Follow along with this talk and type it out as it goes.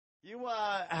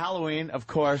Halloween, of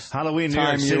course. Halloween, New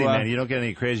York City, man. You don't get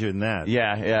any crazier than that.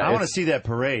 Yeah. I want to see that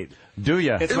parade. Do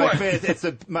you?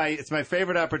 It's my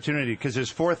favorite opportunity because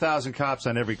there's 4,000 cops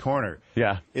on every corner.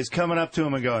 Yeah. Is coming up to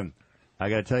him and going, I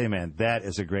got to tell you, man, that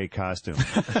is a great costume.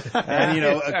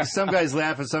 And, some guys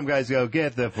laugh and some guys go,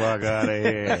 get the fuck out of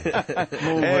here.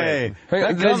 Hey,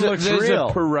 that gun looks real.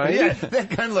 A parade? Yeah,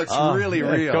 that gun looks really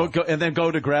real. Go, and then go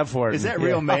to grab for it. Is that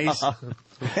real mace?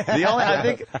 I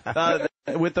think,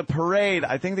 with the parade,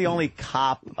 I think the only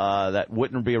cop that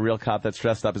wouldn't be a real cop that's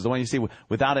dressed up is the one you see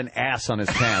without an ass on his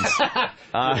pants.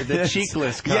 The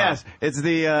cheekless cop. Yes, it's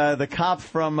the cop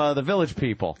from the Village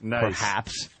People, nice.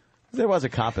 Perhaps. There was a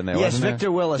cop in there, yes, wasn't there?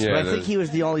 Victor Willis, but I think he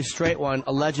was the only straight one,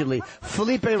 allegedly.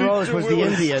 Felipe Rose was the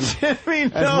Indian,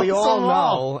 as we all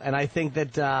know, and I think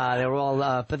that they were all,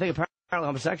 I think apparently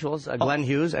homosexuals, Glenn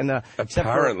Hughes, and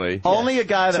apparently only a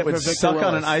guy that would suck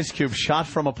on an ice cube shot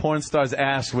from a porn star's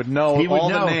ass would know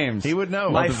the names. He would know.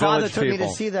 My father took me to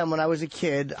see them when I was a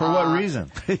kid. For what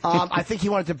reason? I think he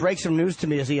wanted to break some news to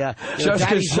me as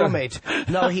daddy's roommate.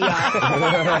 No, he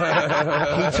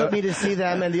took me to see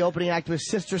them, and the opening act was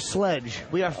Sister Sledge.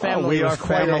 We Are Family. We Are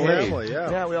Family.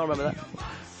 Yeah, we all remember that.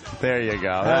 There you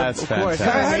go. That's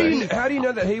fantastic. How do you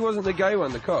know that he wasn't the gay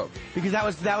one, the cop? Because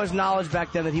that was knowledge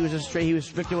back then that he was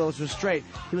Victor Willis was straight.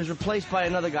 He was replaced by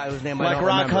another guy whose name I don't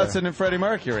Rock remember. Hudson and Freddie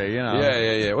Mercury, you know.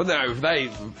 Yeah. Well, no,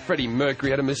 Freddie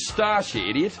Mercury had a moustache, you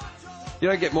idiot. You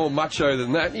don't get more macho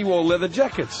than that. He wore leather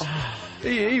jackets.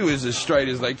 He was as straight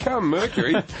as they come,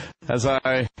 Mercury. As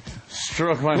I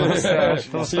stroke my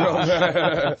mustache.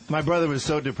 My brother was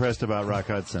so depressed about Rock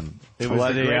Hudson. It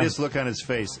was the greatest look on his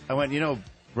face. I went,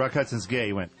 Rock Hudson's gay.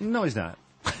 He went, no, he's not.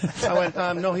 I went,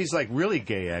 no, he's like really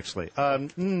gay, actually.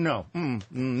 No.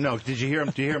 No. Did you hear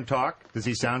him talk? Does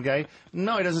he sound gay?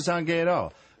 No, he doesn't sound gay at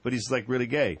all. But he's like really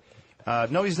gay.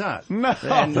 No, he's not. No.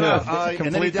 And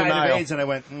then he died of AIDS, and I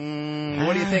went,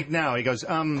 what do you think now? He goes,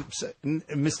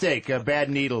 mistake, a bad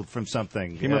needle from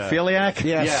something. Hemophiliac?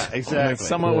 Yes. Yeah, exactly.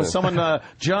 Someone,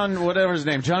 John, whatever his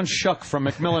name, John Shuck from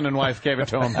Macmillan and Wife gave it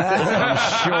to him.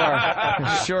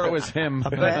 I'm sure it was him.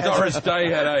 Doris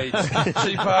Day had AIDS.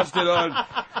 She passed it on.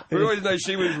 We always know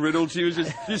she was riddled. She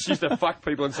used to fuck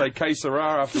people and say que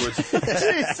sera afterwards.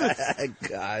 Jesus.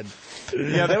 God.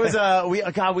 Yeah, there was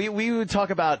we would talk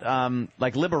about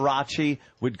like Liberace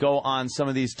would go on some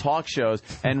of these talk shows,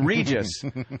 and Regis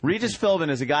Philbin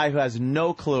is a guy who has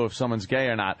no clue if someone's gay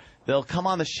or not. They'll come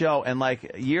on the show, and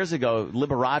like years ago,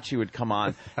 Liberace would come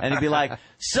on, and he'd be like,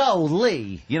 so,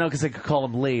 Lee, because they could call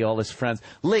him Lee, all his friends,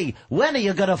 Lee, when are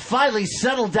you going to finally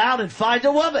settle down and find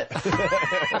a woman?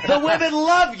 The women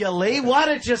love you, Lee. Why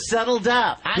don't you settle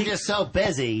down? I'm just so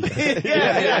busy.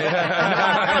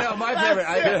 Yeah. I know, my favorite.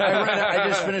 I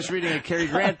just finished reading a Cary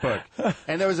Grant book,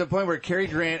 and there was a point where Cary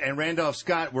Grant and Randolph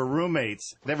Scott were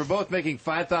roommates. They were both making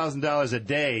 $5,000 a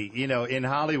day, in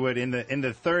Hollywood in the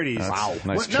 30s. Wow,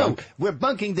 nice chunk. No, we're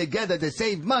bunking together to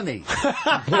save money.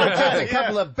 We're just a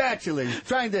couple of bachelors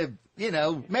trying to,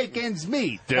 make ends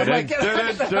meet. And then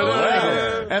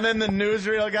the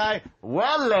newsreel guy,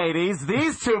 well, ladies,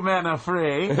 these two men are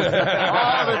free all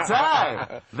the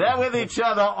time. They're with each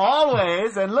other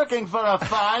always and looking for a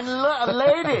fine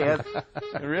lady.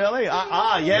 Really?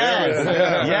 Yes.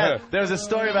 Yeah. There was a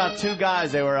story about two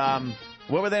guys. They were,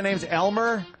 what were their names?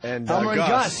 Elmer and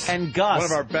Gus. And Gus.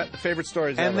 One of our favorite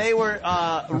stories and ever. They were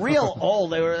real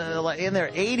old. They were in their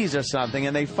 80s or something,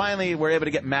 and they finally were able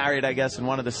to get married, I guess, in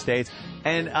one of the states.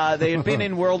 And they had been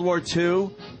in World War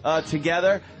II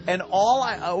together. And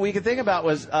all we could think about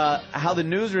was how the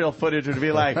newsreel footage would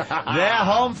be like, they're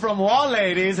home from war,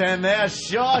 ladies, and they're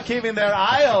sure keeping their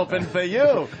eye open for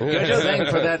you. You're just saying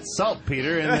for that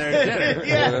saltpeter in their dinner.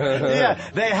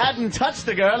 Yeah. They hadn't touched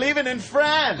the girl even in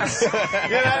France.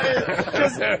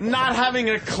 Just not having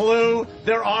a clue.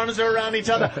 Their arms are around each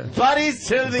other. Buddies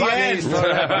till the end.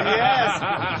 Yes.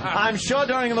 I'm sure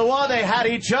during the war they had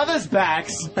each other's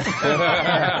backs.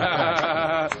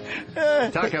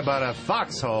 Talk about a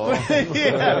foxhole.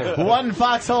 Yeah. One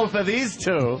foxhole for these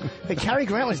two. Hey, Cary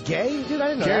Grant was gay? Dude, I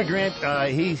didn't know Cary that.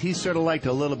 Grant, he sort of liked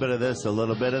a little bit of this, a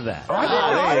little bit of that.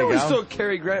 I always thought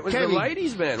Cary Grant was the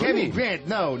ladies' man. Cary Grant,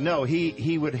 no.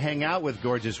 He would hang out with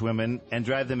gorgeous women and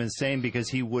drive them insane because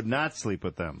he would not sleep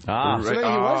with them. So maybe he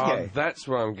was gay. That's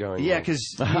where I'm going. Yeah,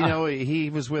 because, he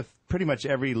was with pretty much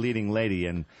every leading lady,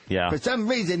 and for some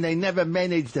reason they never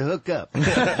managed to hook up. Love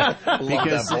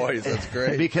that voice, that's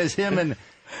great. Because him and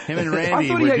Him and I Randy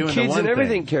thought were he had doing the kids one and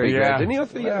everything, thing. Kerry. Yeah. Didn't he? I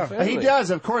thought he had a family. He does,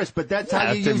 of course, but that's how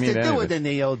That you didn't used to mean do anything. it in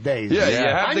the old days. Yeah, you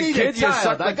Yeah. have I the need kid, a you child.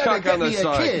 suck the I gotta cock get on the me a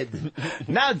side. kid.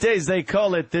 Nowadays they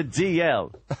call it the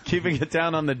DL. Keeping it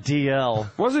down on the DL.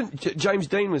 Wasn't James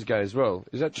Dean was gay as well?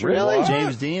 Is that true? Really?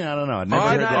 James Dean? I don't know. I'd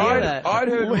never I'd, heard that. I'd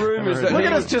heard rumours that Look he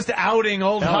at us just outing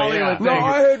old Hollywood No, things.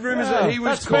 I heard rumours that he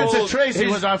was Spencer called... Tracy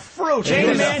was a fruit. He Jane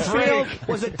was a Mansfield freak.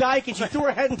 was a dyke, and she threw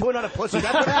her head into another pussy.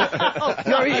 That's what happened.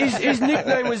 No, his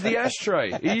nickname was the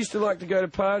Ashtray. He used to like to go to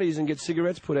parties and get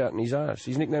cigarettes put out in his ass.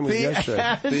 His nickname was the Ashtray.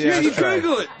 Yeah, you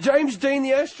Google it. James Dean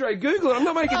the Ashtray. Google it. I'm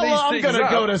not making these I'm things going to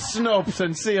up. go to Snopes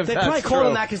and see if They that's probably called true.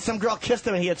 him that because some girl kissed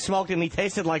him and he had smoked it and he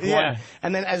tasted like Yeah. one.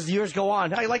 And then as years go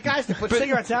on, I like guys to put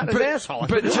cigarettes out in his asshole.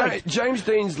 But Right. James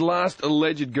Dean's last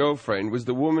alleged girlfriend was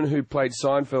the woman who played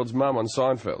Seinfeld's mum on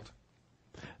Seinfeld.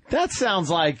 That sounds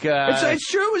like... It's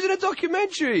true. It was in a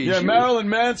documentary. yeah, She- Marilyn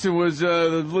Manson was the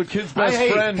little kid's best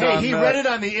friend. Hey, on, he read it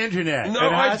on the internet. No,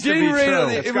 It I has to didn't be read true.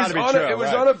 it. It's It was gotta be on true, it was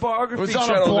right. on a biography It was on a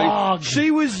channel thing. blog.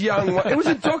 She was young. It was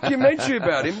a documentary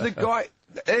about him. The guy,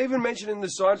 they even mentioned in the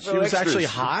Seinfeld She was extras. actually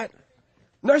hot.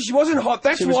 No, she wasn't hot.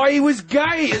 That's why he was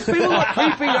gay. Is people not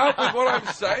keeping up with what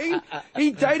I'm saying?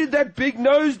 He dated that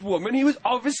big-nosed woman. He was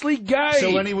obviously gay.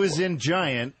 So when he was in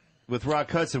Giant with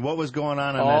Rock Hudson, what was going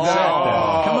on that set?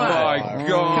 Oh, Come on. my God.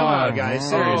 Come on, guys.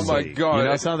 Seriously. Oh, my God. You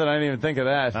know something? I didn't even think of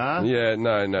that. Huh? Yeah,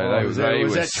 no. They was they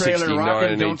was were that trailer 69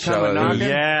 rocking? in Don't each come a other. knocking?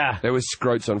 Yeah. There was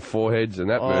scrotes on foreheads in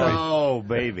that movie. Oh,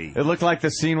 baby. It looked like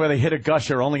the scene where they hit a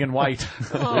gusher, only in white.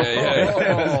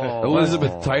 Yeah.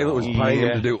 Elizabeth Taylor was paying him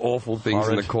to do awful things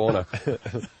in the corner.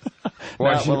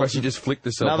 Why she just flicked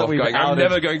herself now that off we've going, I'm outed-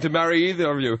 never going to marry either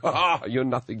of you. You're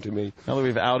nothing to me. Now that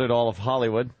we've outed all of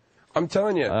Hollywood. I'm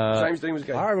telling you, James Dean was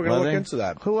gay. All right, we're going to Well, look they- into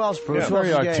that. Who else, Bruce? It's Who else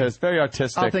very is gay? very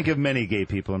artistic. I'll think of many gay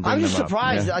people and bring I'm just them up.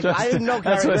 surprised. Yeah. Like, I didn't know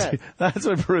that's Gary what, Beck. that's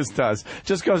what Bruce does.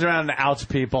 Just goes around and outs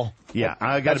people. Yeah,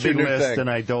 I got That's a big your new list thing. and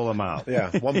I dole them out.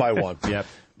 Yeah, one by one. Yep,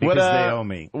 because they owe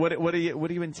me. What are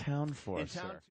you in town for, sir?